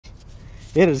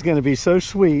It is going to be so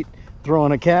sweet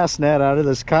throwing a cast net out of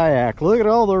this kayak. Look at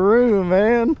all the room,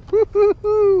 man.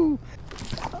 Woo-hoo-hoo.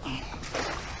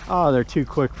 Oh, they're too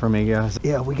quick for me, guys.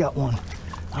 Yeah, we got one.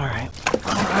 All right.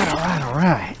 All right, all right, all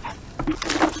right.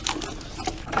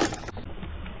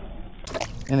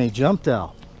 And he jumped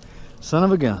out. Son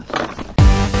of a gun.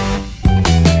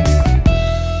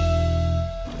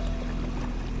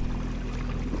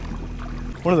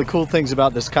 One of the cool things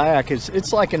about this kayak is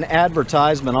it's like an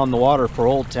advertisement on the water for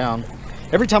Old Town.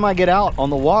 Every time I get out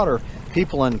on the water,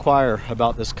 people inquire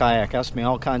about this kayak, ask me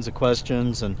all kinds of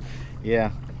questions, and yeah.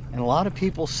 And a lot of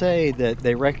people say that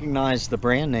they recognize the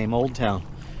brand name Old Town,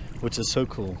 which is so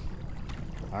cool.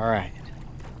 All right,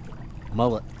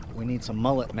 mullet. We need some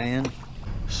mullet, man.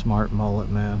 Smart mullet,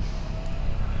 man.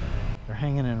 They're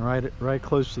hanging in right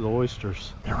close to the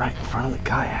oysters. They're right in front of the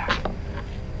kayak.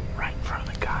 Right in front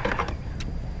of the kayak.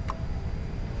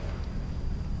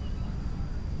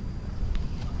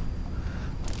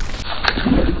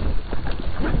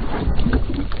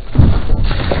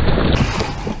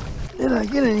 Did I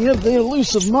get any of the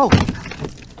elusive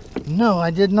mullet? No, I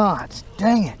did not.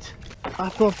 Dang it. I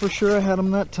thought for sure I had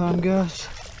them that time, guys.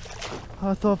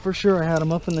 I thought for sure I had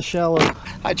them up in the shallow.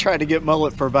 I tried to get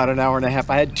mullet for about an hour and a half.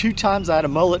 I had 2 times I had a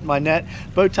mullet in my net.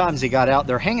 Both times he got out.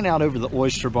 They're hanging out over the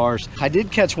oyster bars. I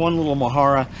did catch one little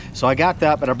Mojarra, so I got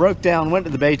that, but I broke down, went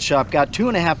to the bait shop, got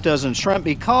 2.5 dozen shrimp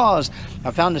because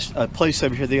I found a place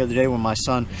over here the other day with my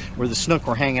son where the snook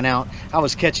were hanging out. I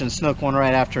was catching snook one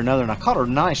right after another, and I caught a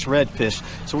nice redfish.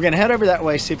 So we're gonna head over that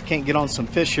way, see if we can't get on some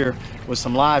fish here with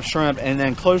some live shrimp, and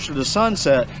then closer to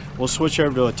sunset, we'll switch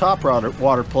over to a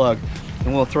topwater plug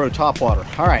and we'll throw topwater.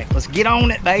 All right, let's get on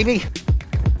it, baby.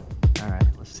 All right,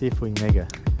 let's see if we can make a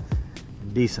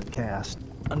decent cast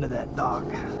under that dock.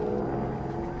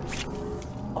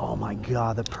 Oh my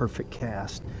God, the perfect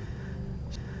cast.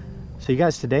 So you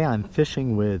guys, today I'm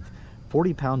fishing with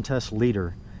 40-pound test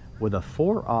leader with a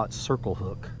 4/0 circle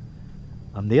hook.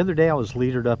 The other day I was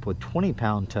leadered up with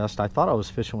 20-pound test. I thought I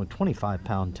was fishing with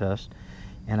 25-pound test.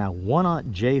 And a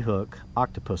 1/0 J hook,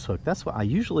 octopus hook. That's what I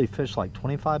usually fish, like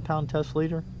 25-pound test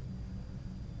leader.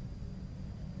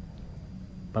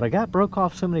 But I got broke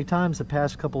off so many times the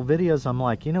past couple videos, I'm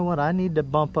like, you know what, I need to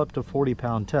bump up to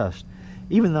 40-pound test.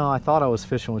 Even though I thought I was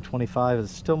fishing with 25,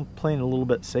 it's still playing a little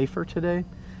bit safer today.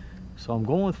 So I'm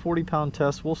going with 40-pound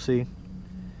test, we'll see.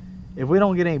 If we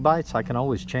don't get any bites, I can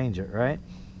always change it, right?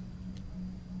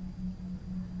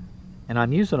 And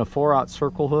I'm using a 4/0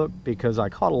 circle hook because I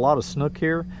caught a lot of snook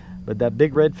here, but that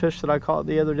big redfish that I caught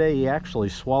the other day, he actually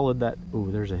swallowed that.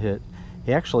 Ooh, there's a hit.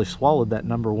 He actually swallowed that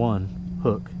 #1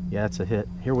 hook. Yeah, it's a hit.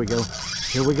 Here we go.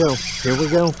 Here we go. Here we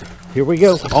go. Here we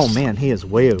go. Oh man, he is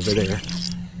way over there.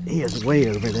 He is way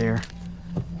over there.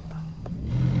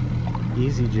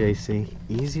 Easy, JC.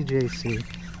 Easy, JC.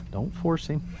 Don't force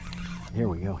him. Here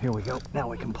we go. Here we go. Now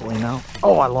we can pull him out.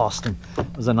 Oh, I lost him.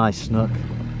 It was a nice snook.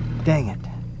 Dang it.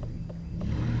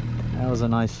 That was a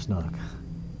nice snook.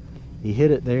 He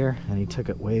hit it there and he took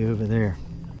it way over there.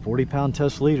 40-pound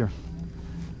test leader.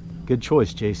 Good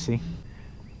choice, JC.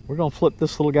 We're gonna flip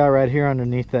this little guy right here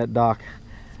underneath that dock.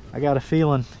 I got a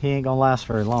feeling he ain't gonna last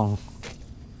very long.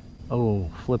 Oh,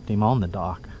 flipped him on the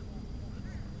dock.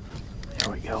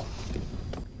 There we go.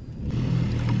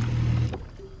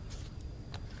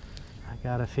 I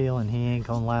got a feeling he ain't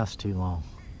gonna last too long.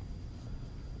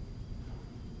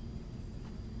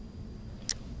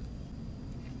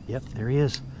 Yep, there he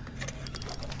is.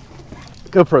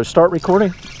 GoPro, start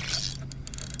recording.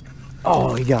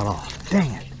 Oh, he got off. Dang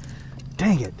it.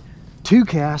 Dang it. 2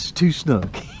 casts, 2 snook.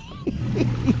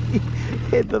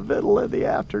 In the middle of the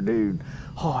afternoon.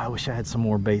 Oh, I wish I had some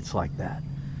more baits like that.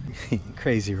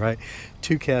 Crazy, right?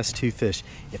 2 casts, 2 fish.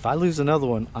 If I lose another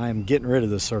one, I am getting rid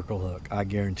of the circle hook. I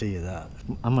guarantee you that.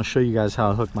 I'm going to show you guys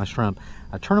how I hook my shrimp.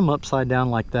 I turn them upside down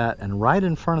like that, and right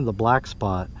in front of the black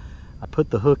spot, I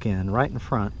put the hook in right in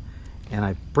front, and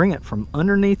I bring it from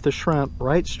underneath the shrimp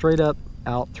right straight up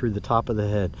out through the top of the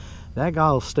head. That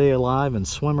guy will stay alive and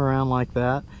swim around like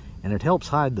that, and it helps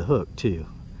hide the hook too.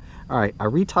 All right, I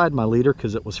retied my leader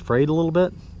because it was frayed a little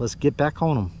bit. Let's get back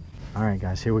on them. All right,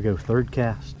 guys, here we go. 3rd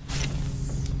cast.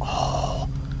 Oh,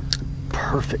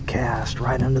 perfect cast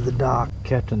right under the dock.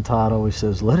 Captain Todd always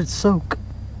says, let it soak,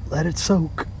 let it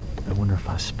soak. I wonder if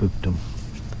I spooked him.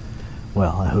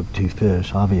 Well, I hooked 2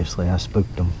 fish. Obviously, I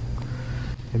spooked them.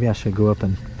 Maybe I should go up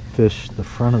and fish the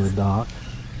front of the dock.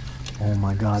 Oh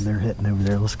my God, they're hitting over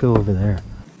there. Let's go over there.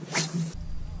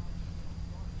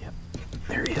 Yep,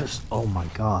 there he is. Oh my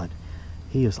God.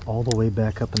 He is all the way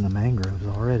back up in the mangroves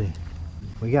already.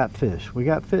 We got fish. We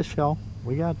got fish, y'all.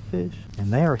 We got fish.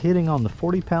 And they are hitting on the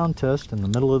 40-pound test in the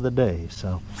middle of the day.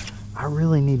 So I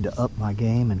really need to up my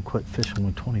game and quit fishing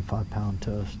with 25-pound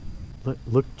test.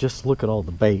 Just look at all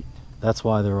the bait. That's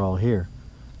why they're all here.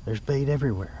 There's bait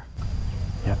everywhere.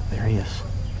 Yep, there he is.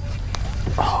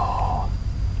 Oh,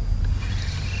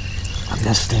 I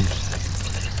missed him.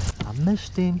 I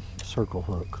missed him. Circle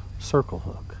hook. Circle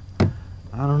hook.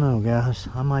 I don't know, guys.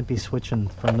 I might be switching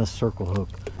from this circle hook.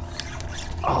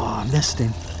 Oh, I missed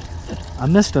him. I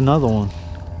missed another one.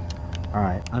 All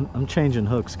right, I'm changing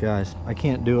hooks, guys. I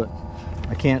can't do it.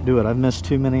 I can't do it. I've missed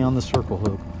too many on the circle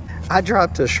hook. I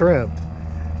dropped a shrimp.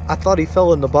 I thought he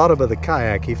fell in the bottom of the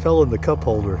kayak. He fell in the cup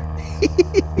holder.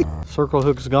 Circle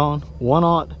hook's gone.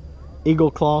 1/0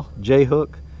 Eagle Claw J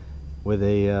hook with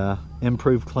a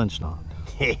improved clinch knot.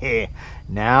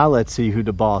 Now let's see who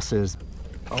the boss is.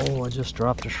 Oh, I just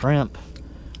dropped a shrimp.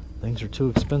 Things are too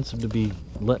expensive to be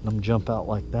letting them jump out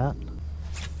like that.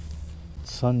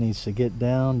 Sun needs to get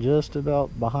down just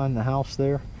about behind the house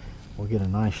there. We'll get a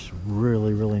nice,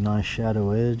 really nice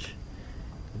shadow edge.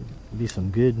 Be some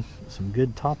good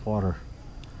topwater.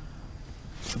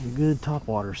 Some good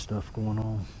topwater stuff going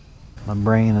on. My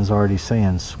brain is already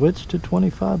saying, switch to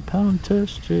 25-pound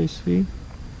test, JC.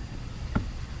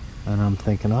 And I'm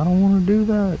thinking, I don't want to do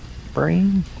that,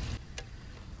 brain.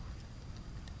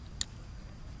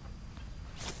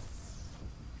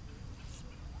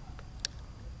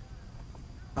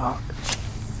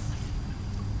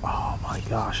 Oh my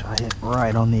gosh, I hit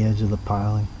right on the edge of the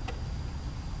piling.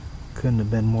 Couldn't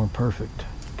have been more perfect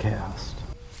cast.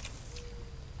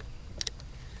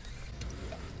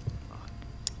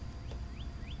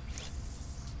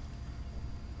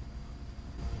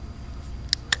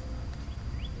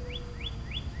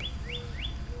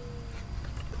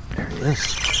 There he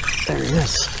is. There he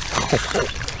is. Oh,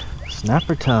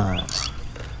 snapper time.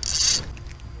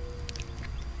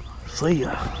 See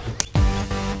ya.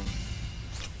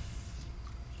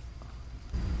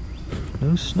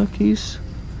 No snookies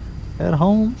at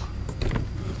home.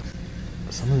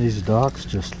 Some of these docks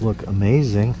just look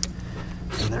amazing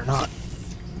and they're not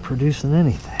producing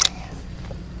anything.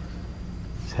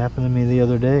 This happened to me the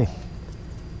other day.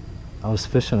 I was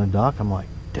fishing a dock. I'm like,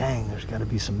 dang, there's got to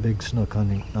be some big snook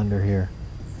under here.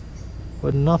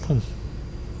 Wasn't nothing.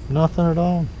 Nothing at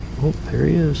all. Oh, there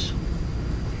he is.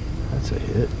 That's a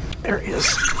hit. There he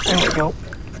is. There we go.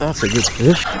 That's a good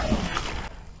fish.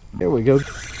 There we go.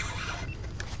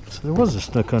 So there was a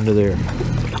snook under there.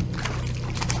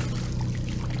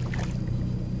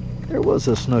 There was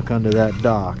a snook under that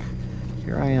dock.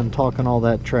 Here I am talking all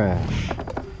that trash.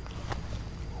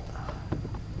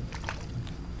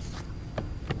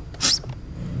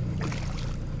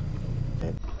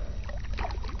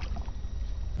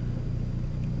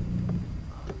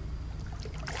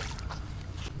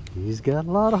 He's got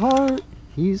a lot of heart.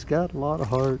 He's got a lot of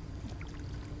heart.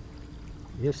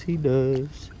 Yes, he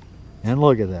does. And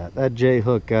look at that. That J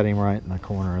hook got him right in the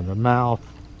corner of the mouth.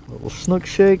 Little snook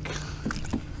shake.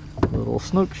 Little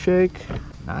snook shake.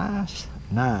 Nice,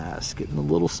 nice. Getting the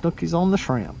little snookies on the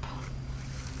shrimp.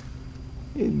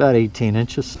 He's about 18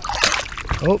 inches.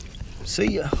 Oh,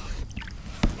 see ya.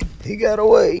 He got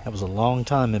away. That was a long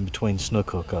time in between snook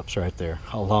hookups right there.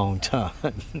 A long time.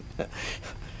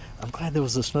 I'm glad there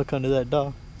was a snook under that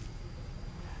dock.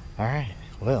 Alright,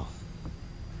 well,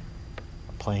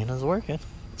 our plan is working.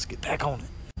 Let's get back on it.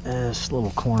 This little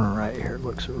corner right here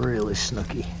looks really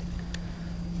snooky.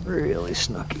 Really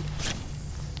snooky.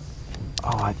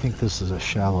 Oh, I think this is a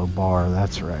shallow bar.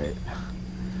 That's right.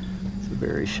 It's a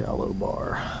very shallow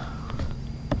bar.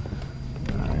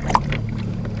 Alright.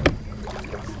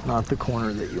 Not the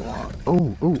corner that you want.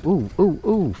 Oh, oh, oh, oh,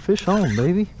 oh. Fish on,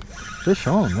 baby. Fish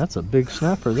on. That's a big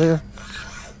snapper there.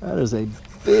 That is a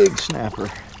big snapper.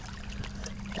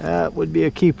 That would be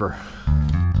a keeper.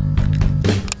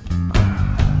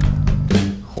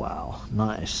 Wow,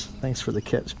 nice. Thanks for the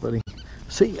catch, buddy.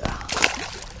 See ya.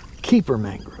 Keeper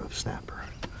mangrove snapper.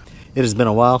 It has been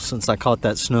a while since I caught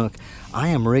that snook. I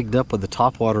am rigged up with the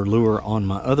topwater lure on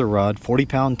my other rod,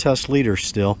 40-pound test leader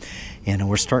still, and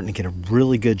we're starting to get a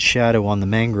really good shadow on the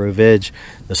mangrove edge.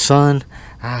 The sun,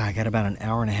 I got about an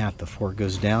hour and a half before it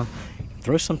goes down.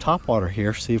 Throw some topwater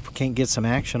here, see if we can't get some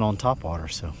action on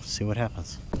topwater, so see what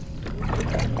happens.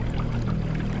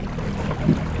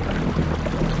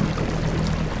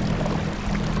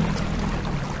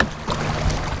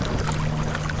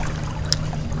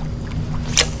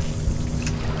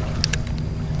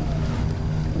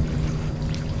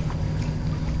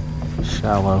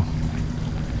 Shallow.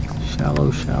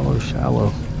 Shallow, shallow,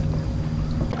 shallow.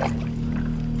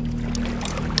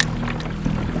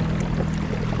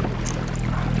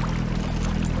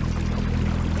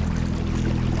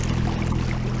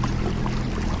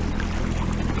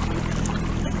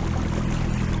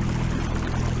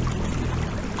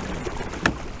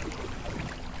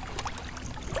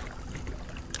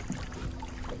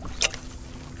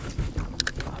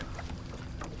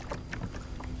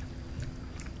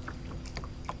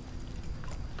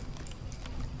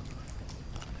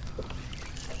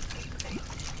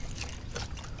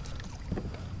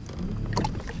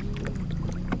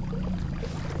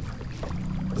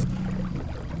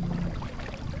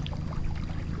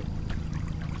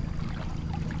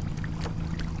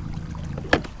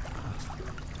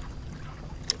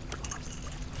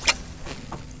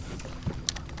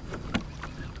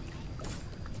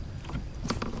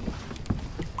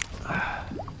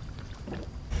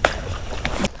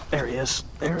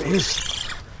 There he is.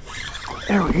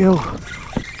 There we go.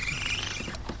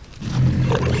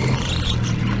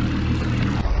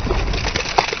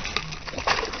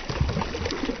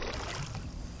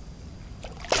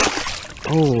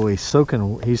 Oh, he soaked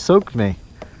me.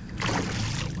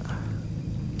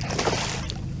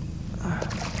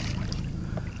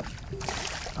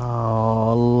 Oh,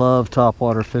 I love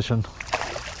topwater fishing.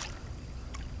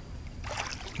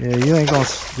 Yeah, you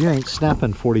ain't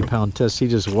snapping 40-pound test. He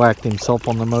just whacked himself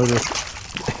on the motor.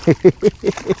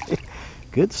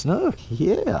 Good snook.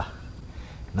 Yeah.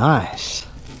 Nice.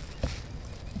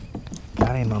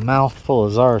 Got him a mouthful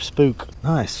of Zara Spook.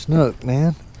 Nice snook,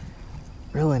 man.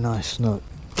 Really nice snook.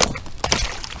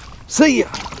 See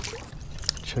ya.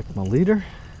 Check my leader.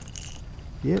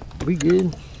 Yep, we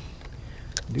good.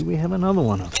 Do we have another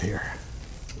one up here?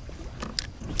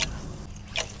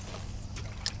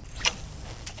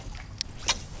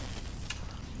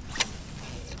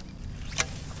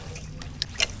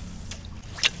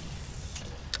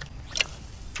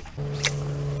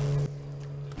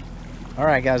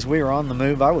 Alright guys, we are on the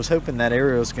move. I was hoping that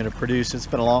area was going to produce. It's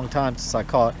been a long time since I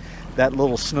caught that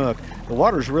little snook. The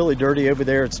water's really dirty over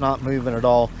there. It's not moving at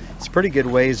all. It's pretty good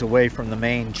ways away from the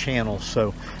main channel.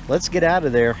 So let's get out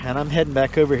of there, and I'm heading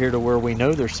back over here to where we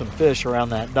know there's some fish around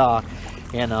that dock.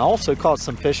 And I also caught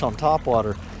some fish on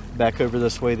topwater back over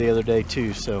this way the other day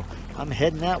too. So I'm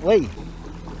heading that way.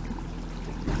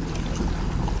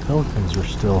 Pelicans are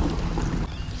still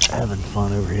having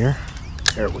fun over here.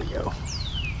 There we go.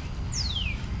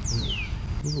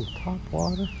 Little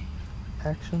topwater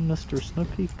action, Mr.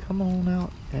 Snooky. Come on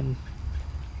out and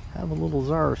have a little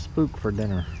Zara Spook for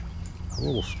dinner. A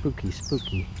little spooky.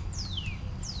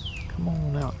 Come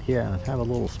on out, yeah, and have a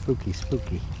little spooky. I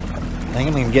think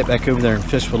I'm gonna get back over there and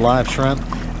fish with live shrimp.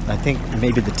 I think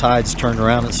maybe the tide's turned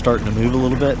around. It's starting to move a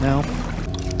little bit now.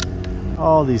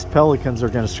 Oh, these pelicans are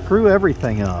gonna screw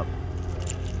everything up.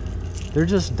 They're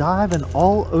just diving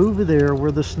all over there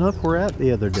where the snook were at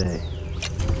the other day.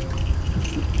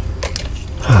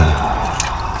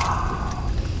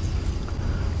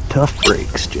 Tough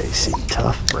breaks, JC.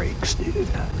 Tough breaks, dude.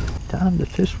 Time to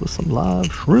fish with some live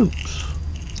shrimps.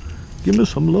 Give me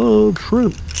some live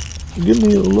shrimp. Give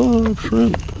me a live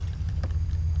shrimp.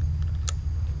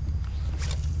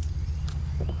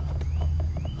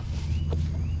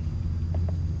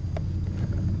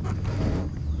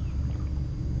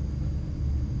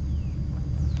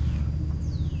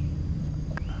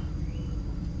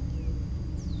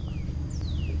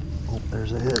 Oh,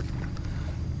 there's a hit.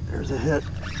 There's a hit.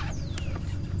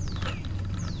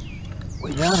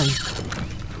 We got him.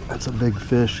 That's a big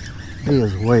fish. He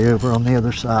is way over on the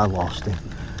other side.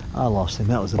 I lost him.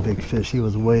 That was a big fish. He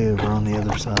was way over on the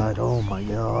other side. Oh my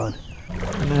God.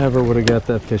 Never would have got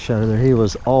that fish out of there. He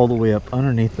was all the way up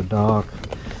underneath the dock.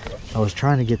 I was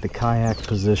trying to get the kayak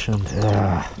positioned.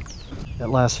 That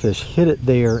last fish hit it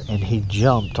there and he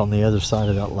jumped on the other side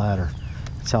of that ladder.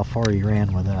 That's how far he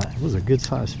ran with that. It was a good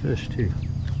sized fish too.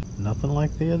 Nothing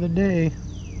like the other day.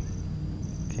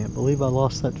 Can't believe I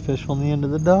lost that fish on the end of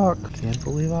the dock. Can't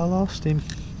believe I lost him.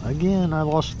 Again, I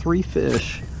lost 3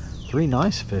 fish. 3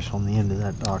 nice fish on the end of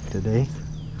that dock today.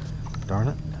 Darn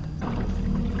it.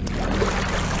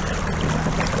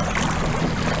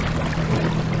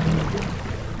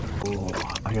 Oh,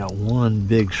 I got 1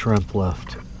 big shrimp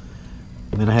left.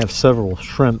 I mean, I have several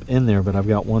shrimp in there, but I've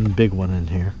got 1 big one in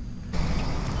here.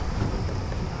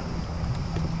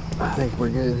 I think we're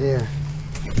good here.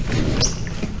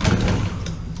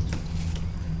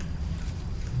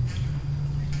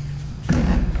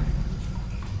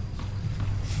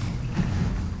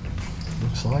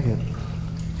 Looks like it.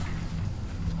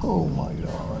 Oh my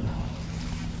God.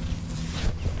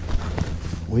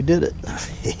 We did it.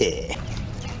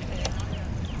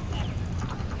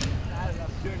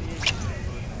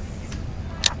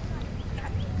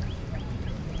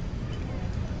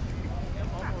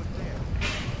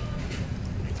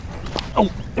 Oh,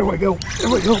 there we go. There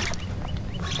we go.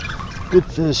 Good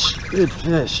fish. Good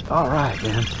fish. All right,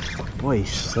 man. Boy, he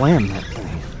slammed that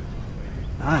thing.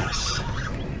 Nice.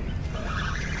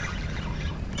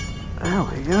 There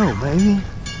we go, baby.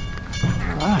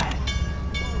 All right.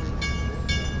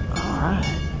 All right.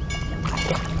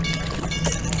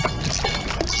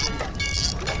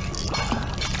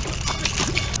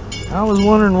 I was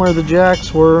wondering where the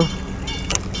jacks were.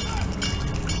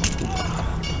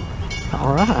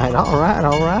 All right, all right,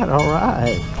 all right, all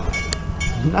right.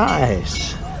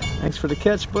 Nice. Thanks for the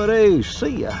catch, buddy.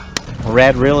 See ya.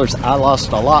 Rad Reelers, I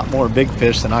lost a lot more big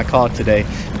fish than I caught today,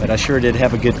 but I sure did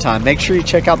have a good time. Make sure you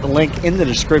check out the link in the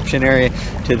description area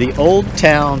to the Old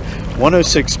Town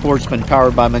 106 Sportsman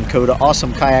powered by Minn Kota.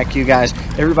 Awesome kayak, you guys.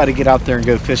 Everybody get out there and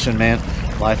go fishing, man.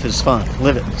 Life is fun.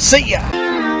 Live it. See ya!